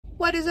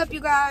What is up, you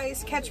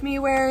guys? Catch me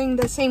wearing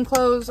the same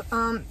clothes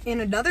in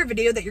another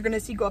video that you're gonna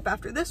see go up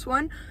after this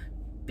one,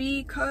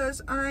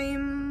 because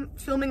I'm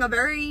filming a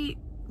very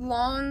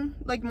long,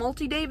 like,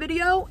 multi-day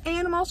video,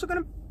 and I'm also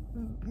gonna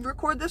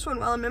record this one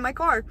while I'm in my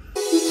car.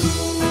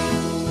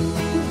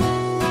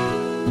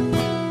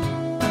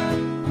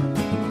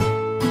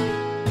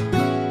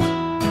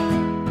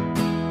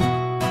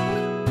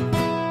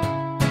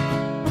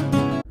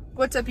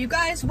 What's up, you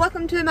guys?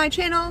 Welcome to my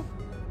channel,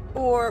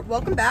 or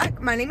welcome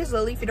back. My name is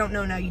Lily. If you don't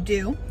know, now you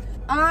do.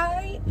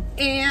 I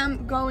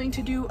am going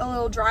to do a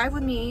little drive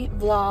with me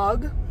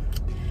vlog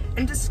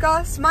and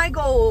discuss my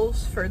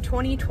goals for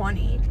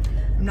 2020.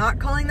 I'm not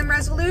calling them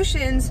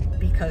resolutions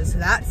because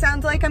that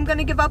sounds like I'm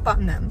gonna give up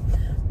on them.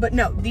 But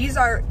no, these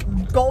are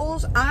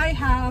goals I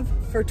have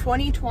for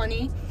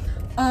 2020.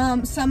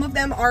 Some of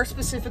them are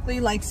specifically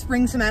like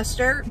spring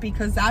semester,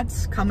 because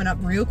that's coming up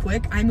real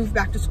quick. I moved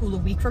back to school a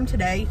week from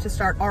today to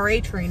start RA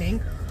training.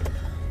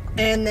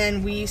 And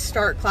then we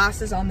start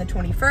classes on the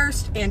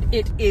 21st, and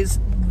it is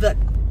the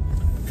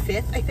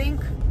 5th, I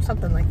think,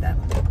 something like that.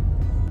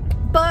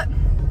 But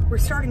we're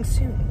starting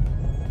soon.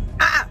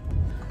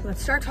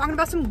 Let's start talking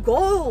about some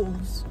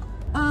goals.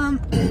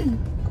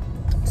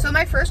 So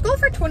my first goal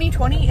for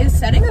 2020 is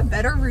setting a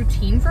better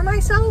routine for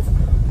myself,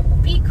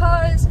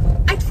 because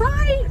I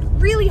tried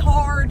really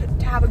hard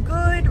to have a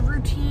good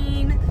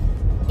routine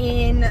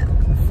in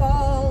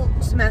fall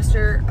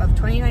semester of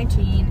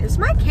 2019. Is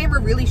my camera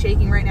really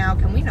shaking right now?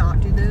 Can we not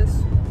do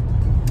this?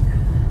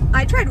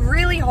 I tried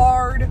really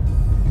hard.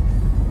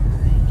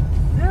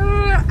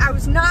 I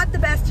was not the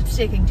best at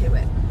sticking to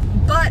it,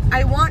 but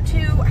I want to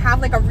have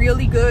like a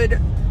really good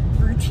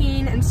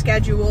routine and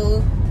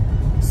schedule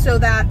so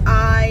that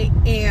I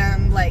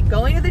am like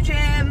going to the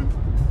gym,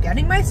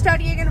 getting my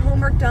studying and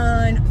homework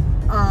done,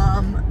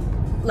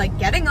 like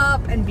getting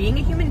up and being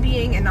a human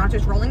being and not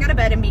just rolling out of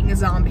bed and being a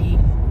zombie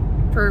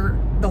for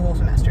the whole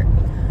semester.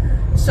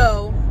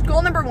 So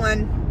goal number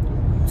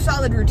 1,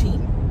 solid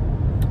routine.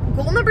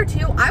 Goal number 2,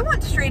 I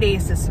want straight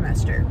A's this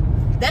semester.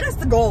 That is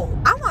the goal.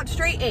 I want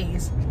straight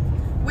A's,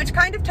 which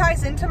kind of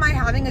ties into my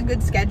having a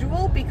good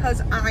schedule,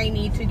 because I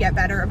need to get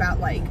better about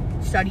like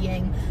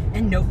studying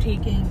and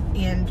note-taking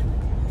and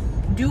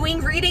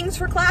doing readings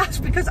for class,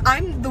 because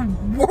I'm the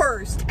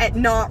worst at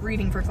not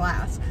reading for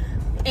class.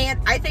 And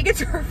I think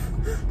it's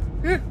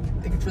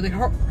really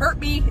hurt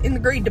me in the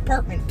grade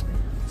department.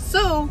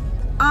 So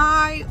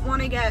I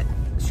want to get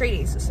straight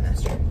A's this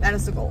semester. That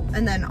is the goal.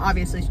 And then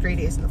obviously straight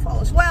A's in the fall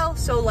as well.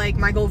 So like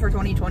my goal for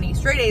 2020,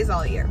 straight A's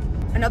all year.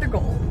 Another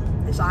goal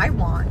is I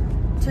want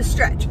to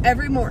stretch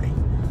every morning.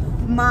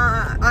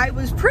 I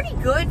was pretty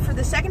good for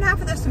the second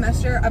half of the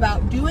semester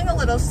about doing a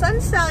little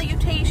sun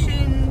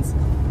salutations,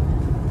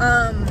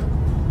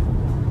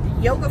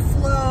 yoga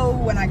flow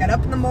when I got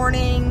up in the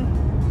morning,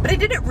 but I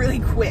did it really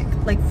quick,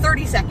 like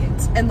 30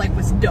 seconds, and like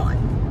was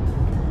done.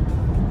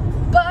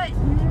 But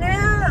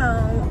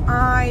now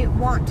I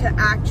want to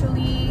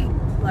actually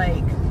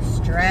like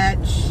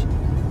stretch,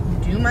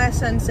 do my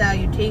sun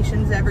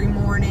salutations every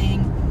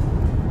morning,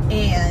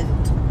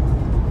 and,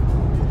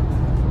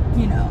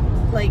 you know,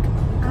 like,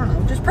 I don't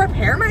know, just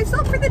prepare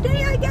myself for the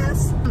day, I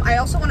guess. I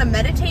also want to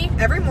meditate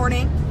every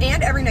morning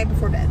and every night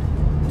before bed.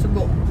 It's a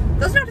goal.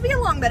 Doesn't have to be a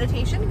long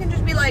meditation. It can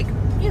just be like,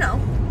 you know,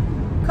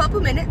 a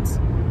couple minutes,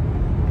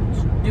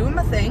 just doing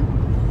my thing.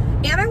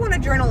 And I want to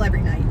journal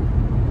every night,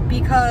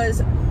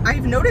 because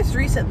I've noticed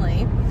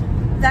recently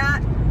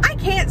that I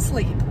can't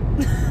sleep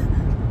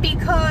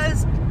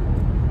because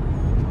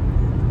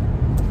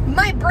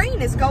my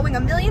brain is going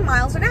 1,000,000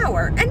 miles an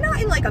hour, and not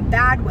in like a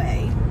bad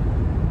way,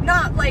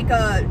 not like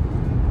a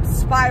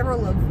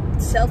spiral of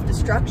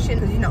self-destruction,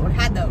 because, you know, I've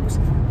had those,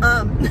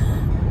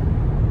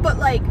 but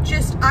like,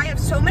 just, I have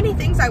so many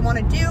things I want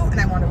to do and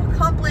I want to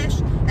accomplish,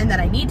 and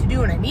that I need to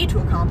do and I need to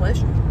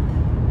accomplish,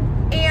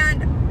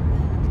 and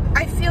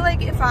I feel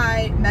like if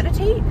I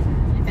meditate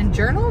and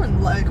journal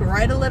and like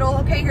write a little,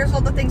 okay, here's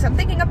all the things I'm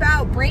thinking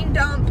about, brain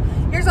dump,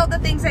 here's all the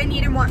things I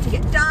need and want to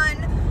get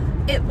done,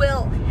 it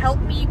will help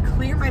me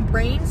clear my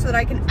brain so that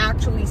I can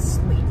actually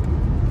sleep,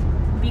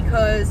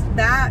 because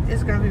that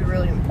is going to be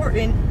really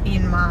important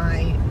in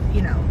my,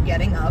 you know,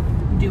 getting up,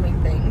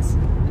 doing things,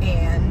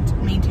 and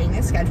maintaining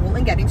a schedule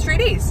and getting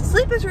straight A's.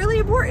 Sleep is really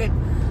important.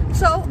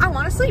 So I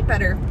want to sleep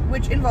better,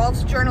 which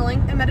involves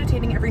journaling and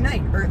meditating every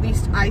night, or at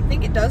least I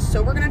think it does,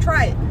 so we're going to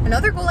try it.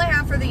 Another goal I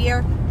have for the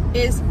year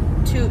is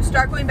to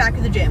start going back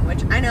to the gym,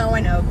 which I know,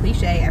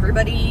 cliche,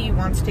 everybody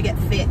wants to get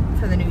fit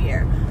for the new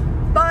year.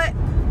 But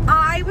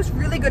I was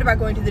really good about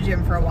going to the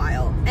gym for a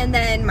while, and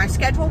then my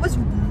schedule was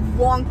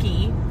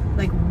wonky,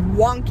 like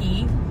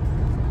wonky.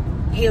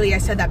 Haley, I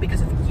said that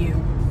because of you.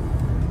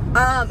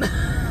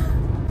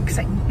 Because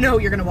I know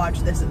you're gonna watch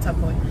this at some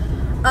point.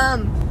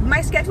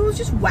 My schedule was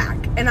just whack,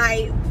 and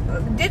I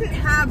didn't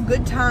have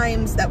good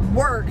times that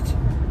worked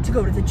to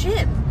go to the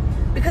gym,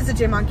 because the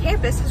gym on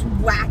campus has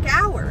whack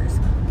hours.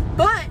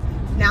 But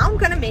now I'm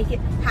gonna make it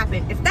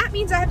happen. If that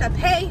means I have to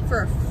pay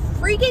for a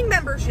freaking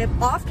membership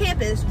off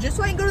campus just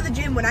so I can go to the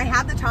gym when I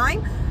have the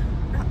time,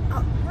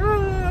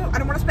 I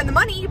don't want to spend the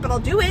money, but I'll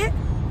do it.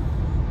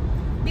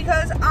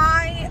 because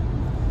I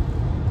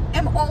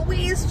am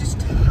always just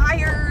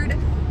tired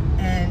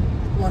and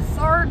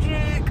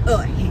lethargic. Ugh,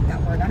 I hate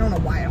that word. I don't know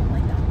why I don't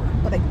like that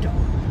word, but I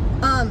don't.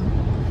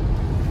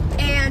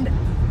 And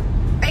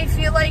I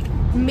feel like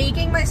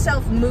making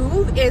myself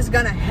move is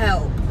gonna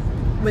help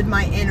with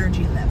my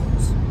energy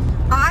levels.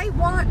 I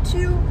want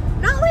to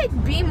not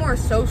like be more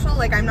social,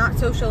 like I'm not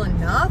social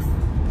enough,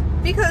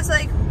 because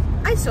like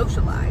I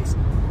socialize,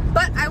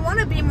 but I want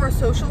to be more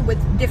social with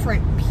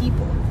different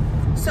people.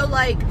 So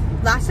like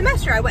last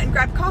semester I went and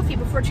grabbed coffee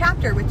before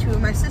chapter with 2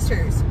 of my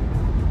sisters.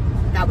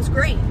 That was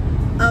great.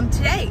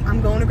 Today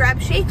I'm going to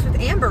grab shakes with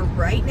Amber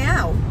right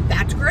now.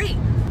 That's great.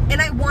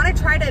 And I want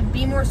to try to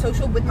be more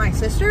social with my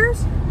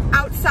sisters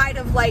outside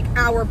of like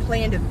our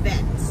planned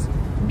events,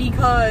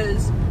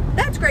 because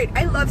that's great.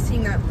 I love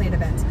seeing them at planned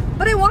events,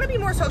 but I want to be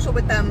more social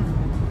with them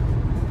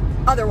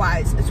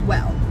otherwise as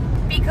well,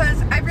 because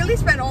I really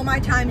spend all my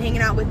time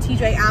hanging out with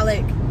TJ,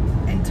 Alec,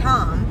 and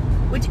Tom,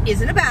 which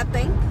isn't a bad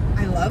thing.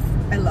 I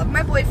love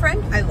my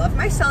boyfriend. I love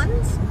my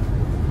sons.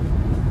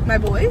 My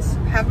boys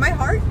have my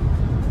heart,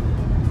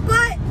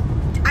 but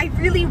I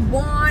really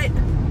want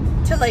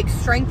to like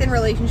strengthen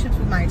relationships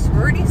with my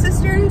sorority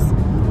sisters,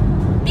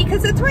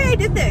 because that's why I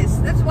did this.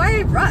 That's why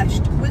I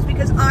rushed, was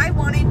because I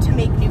wanted to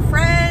make new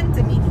friends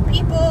and meet new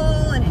people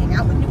and hang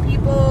out with new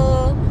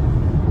people.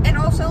 And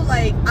also,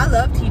 like, I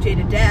love TJ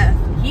to death.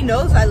 He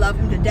knows I love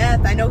him to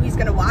death. I know he's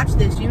gonna watch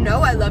this. You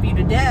know I love you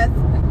to death.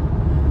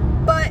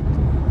 But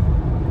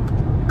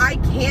I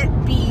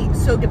can't be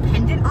so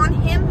dependent on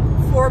him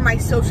for my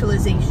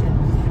socialization.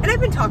 And I've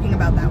been talking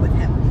about that with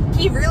him.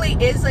 He really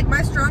is like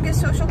my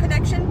strongest social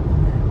connection.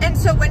 And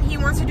so when he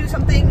wants to do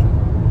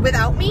something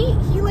without me,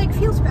 he like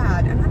feels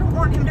bad, and I don't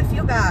want him to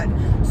feel bad.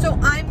 So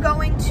I'm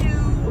going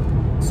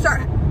to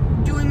start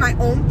doing my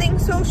own thing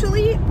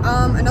socially.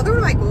 Another one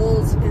of my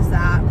goals is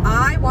that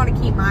I want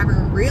to keep my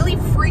room really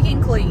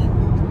freaking clean.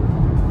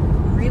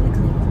 Really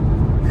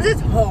clean. Because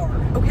it's hard,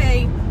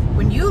 okay?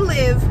 When you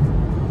live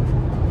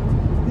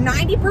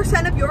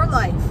 90% of your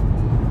life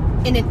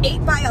in an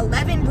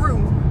 8x11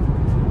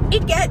 room,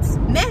 it gets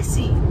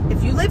messy.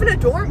 If you live in a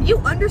dorm, you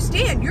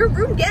understand your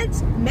room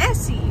gets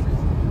messy.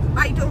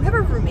 I don't have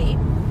a roommate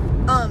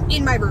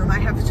in my room. I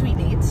have suite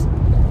mates.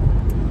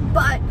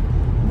 But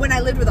when I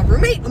lived with a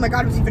roommate, oh my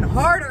God, it was even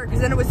harder,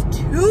 because then it was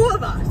 2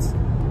 of us.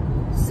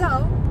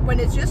 So when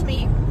it's just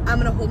me, I'm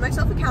gonna hold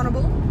myself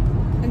accountable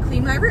and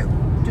clean my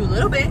room. Do a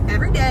little bit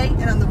every day,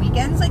 and on the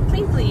weekends, like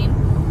clean,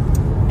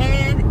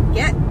 and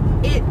get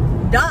it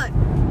done.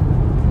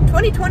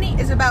 2020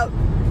 is about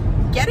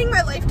getting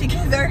my life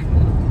together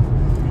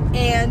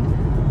and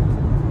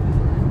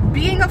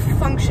being a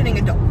functioning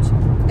adult,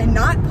 and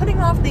not putting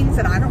off things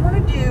that I don't want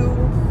to do,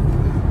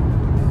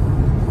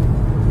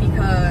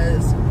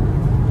 because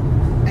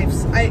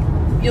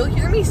you'll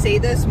hear me say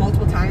this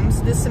multiple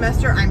times this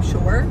semester, I'm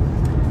sure,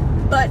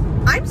 but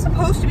I'm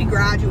supposed to be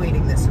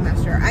graduating this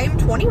semester. I am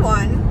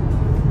 21.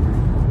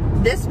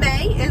 This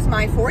May is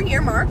my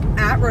 4-year mark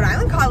at Rhode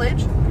Island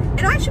College,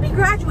 and I should be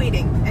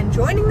graduating and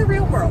joining the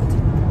real world,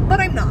 but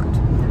I'm not.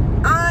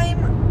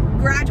 I'm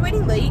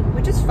graduating late,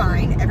 which is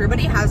fine.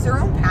 Everybody has their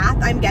own path.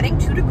 I'm getting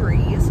 2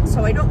 degrees,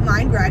 so I don't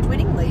mind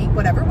graduating late,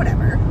 whatever.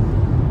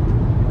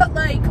 But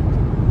like,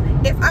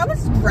 if I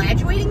was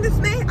graduating this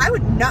May, I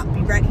would not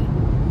be ready,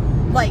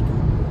 like,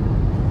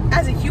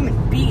 as a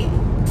human being.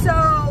 So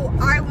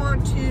I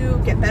want to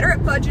get better at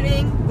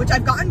budgeting, which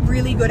I've gotten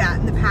really good at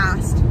in the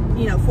past,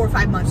 4 or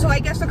 5 months. So I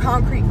guess the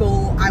concrete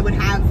goal I would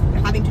have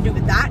having to do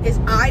with that is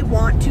I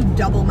want to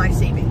double my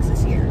savings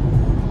this year,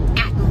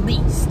 at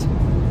least.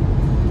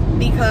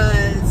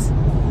 Because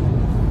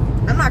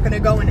I'm not going to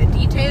go into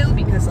detail,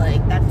 because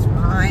like that's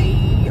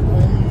my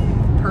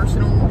own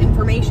personal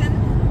information,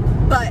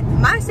 but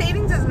my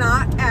savings is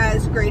not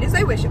as great as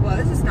I wish it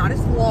was. It's not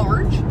as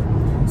large,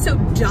 so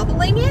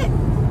doubling it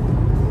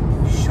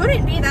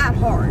shouldn't be that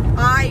hard.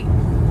 I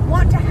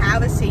want to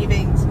have a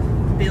savings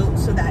built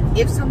so that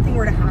if something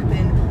were to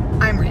happen,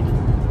 I'm ready.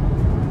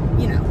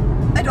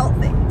 Adult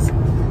things.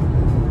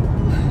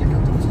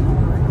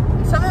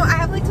 I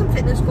have like some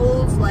fitness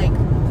goals. Like,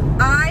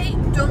 I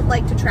don't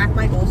like to track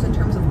my goals in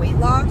terms of weight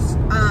loss,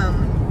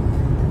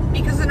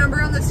 because the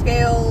number on the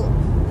scale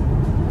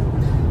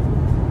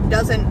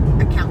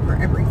doesn't account for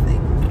everything.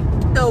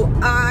 So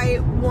I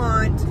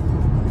want,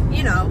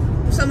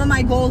 some of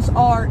my goals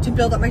are to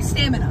build up my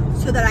stamina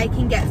so that I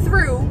can get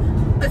through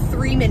a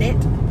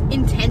 3-minute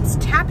intense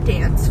tap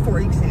dance, for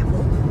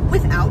example,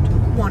 without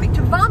wanting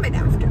to vomit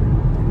after,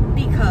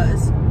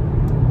 because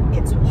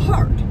it's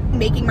hard.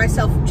 Making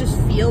myself just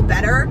feel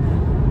better.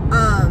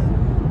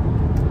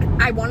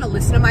 I want to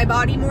listen to my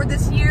body more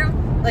this year.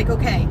 Like,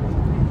 okay,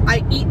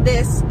 I eat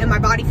this and my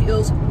body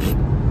feels,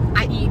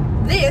 I eat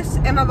this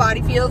and my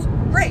body feels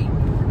great.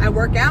 I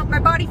work out, my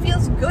body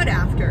feels good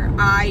after.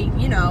 I,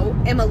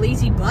 am a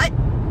lazy butt,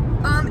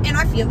 and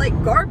I feel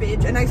like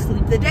garbage and I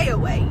sleep the day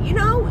away.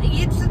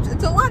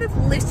 It's a lot of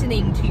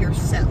listening to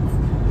yourself.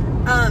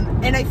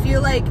 And I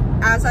feel like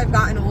as I've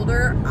gotten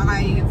older,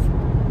 I've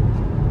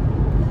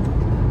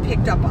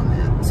picked up on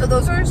that. So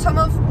those are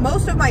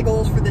most of my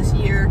goals for this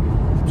year.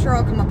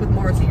 I'll come up with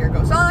more as the year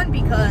goes on,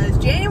 because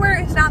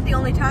January is not the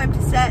only time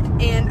to set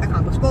and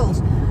accomplish goals.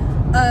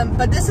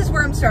 But this is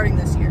where I'm starting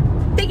this year.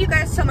 Thank you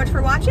guys so much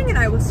for watching, and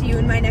I will see you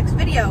in my next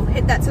video.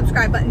 Hit that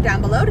subscribe button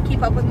down below to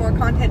keep up with more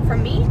content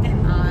from me,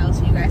 and I'll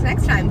see you guys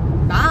next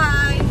time.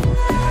 Bye!